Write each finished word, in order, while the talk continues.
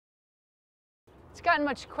It's gotten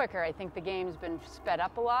much quicker. I think the game's been sped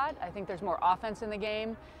up a lot. I think there's more offense in the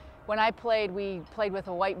game. When I played, we played with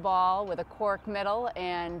a white ball with a cork middle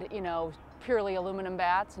and, purely aluminum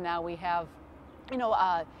bats. Now we have,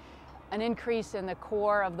 an increase in the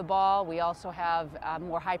core of the ball. We also have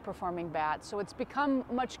more high-performing bats. So it's become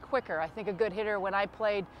much quicker. I think a good hitter, when I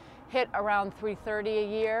played, hit around 330 a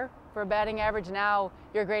year for a batting average. Now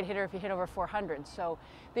you're a great hitter if you hit over 400. So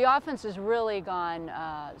the offense has really gone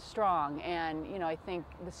strong, and I think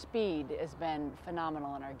the speed has been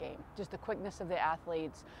phenomenal in our game. Just the quickness of the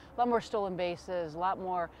athletes, a lot more stolen bases, a lot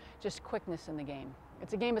more just quickness in the game.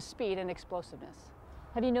 It's a game of speed and explosiveness.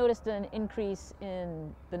 Have you noticed an increase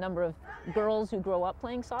in the number of girls who grow up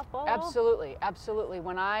playing softball? Absolutely, absolutely.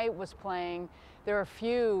 When I was playing, there were a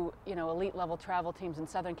few, elite level travel teams in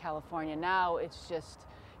Southern California. Now it's just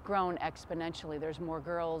grown exponentially. There's more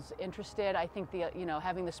girls interested. I think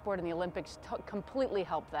having the sport in the Olympics completely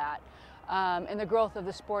helped that. And the growth of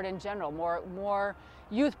the sport in general. More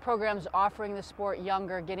youth programs offering the sport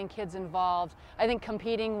younger, getting kids involved. I think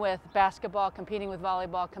competing with basketball, competing with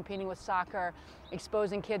volleyball, competing with soccer,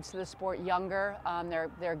 exposing kids to the sport younger.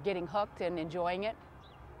 They're getting hooked and enjoying it.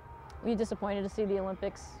 Were you disappointed to see the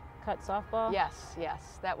Olympics cut softball? Yes,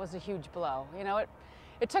 that was a huge blow.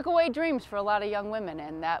 It took away dreams for a lot of young women,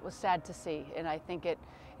 and that was sad to see. And I think it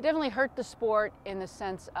definitely hurt the sport in the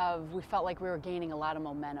sense of we felt like we were gaining a lot of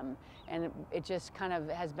momentum, and it just kind of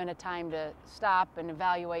has been a time to stop and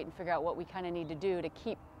evaluate and figure out what we kind of need to do to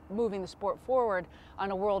keep moving the sport forward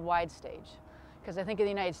on a worldwide stage. Because I think in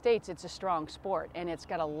the United States it's a strong sport and it's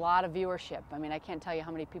got a lot of viewership. I mean, I can't tell you how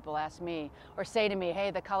many people ask me or say to me, hey,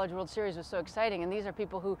 the College World Series was so exciting, and these are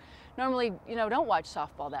people who normally don't watch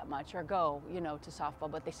softball that much or go to softball,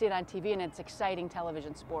 but they see it on TV and it's exciting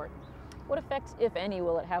television sport. What effects, if any,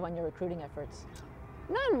 will it have on your recruiting efforts?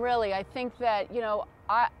 None really. I think that,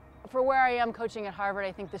 for where I am coaching at Harvard,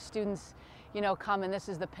 I think the students, come and this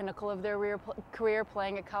is the pinnacle of their career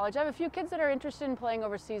playing at college. I have a few kids that are interested in playing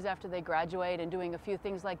overseas after they graduate and doing a few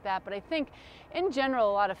things like that. But I think in general,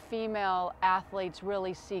 a lot of female athletes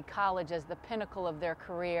really see college as the pinnacle of their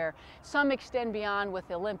career. Some extend beyond with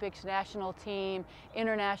the Olympics, national team,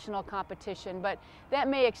 international competition, but that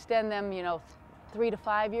may extend them, 3 to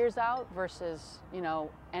 5 years out versus,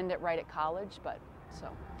 end it right at college. But so.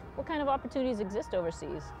 What kind of opportunities exist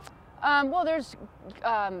overseas? Well, there's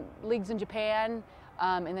leagues in Japan,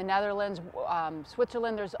 in the Netherlands,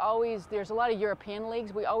 Switzerland. There's a lot of European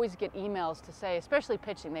leagues. We always get emails to say, especially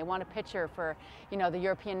pitching, they want a pitcher for the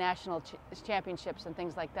European national championships and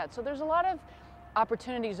things like that. So there's a lot of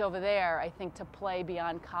opportunities over there, I think, to play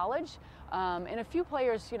beyond college. And a few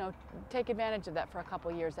players, take advantage of that for a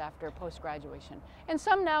couple years after post-graduation. And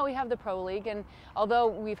some now we have the Pro League, and although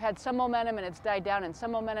we've had some momentum and it's died down, and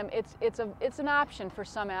some momentum, it's an option for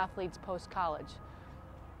some athletes post-college.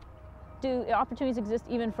 Do opportunities exist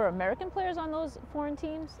even for American players on those foreign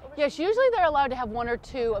teams? Yes, usually they're allowed to have 1 or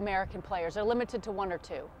 2 American players. They're limited to 1 or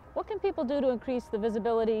 2. What can people do to increase the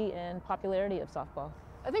visibility and popularity of softball?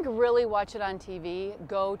 I think really watch it on TV,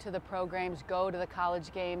 go to the programs, go to the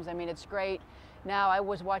college games. I mean, it's great. Now, I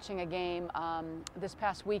was watching a game this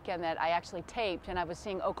past weekend that I actually taped, and I was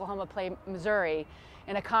seeing Oklahoma play Missouri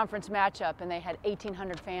in a conference matchup, and they had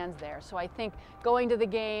 1,800 fans there. So I think going to the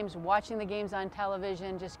games, watching the games on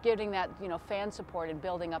television, just getting that fan support and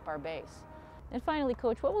building up our base. And finally,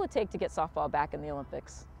 Coach, what will it take to get softball back in the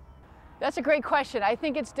Olympics? That's a great question. I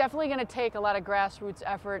think it's definitely going to take a lot of grassroots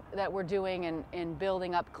effort that we're doing in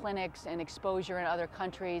building up clinics and exposure in other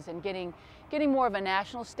countries and getting more of a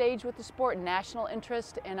national stage with the sport and national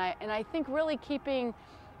interest. And I think really keeping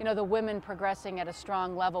the women progressing at a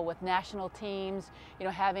strong level with national teams,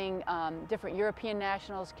 having different European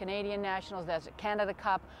nationals, Canadian nationals, that's Canada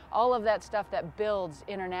Cup, all of that stuff that builds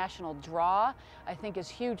international draw, I think is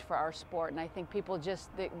huge for our sport. And I think people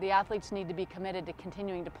the athletes need to be committed to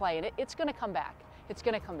continuing to play. And it's going to come back. It's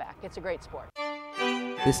going to come back. It's a great sport.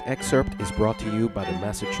 This excerpt is brought to you by the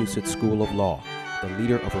Massachusetts School of Law, the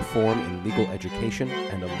leader of reform in legal education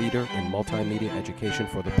and a leader in multimedia education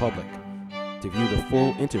for the public. To view the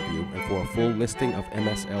full interview and for a full listing of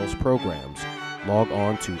MSL's programs, log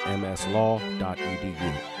on to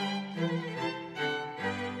mslaw.edu.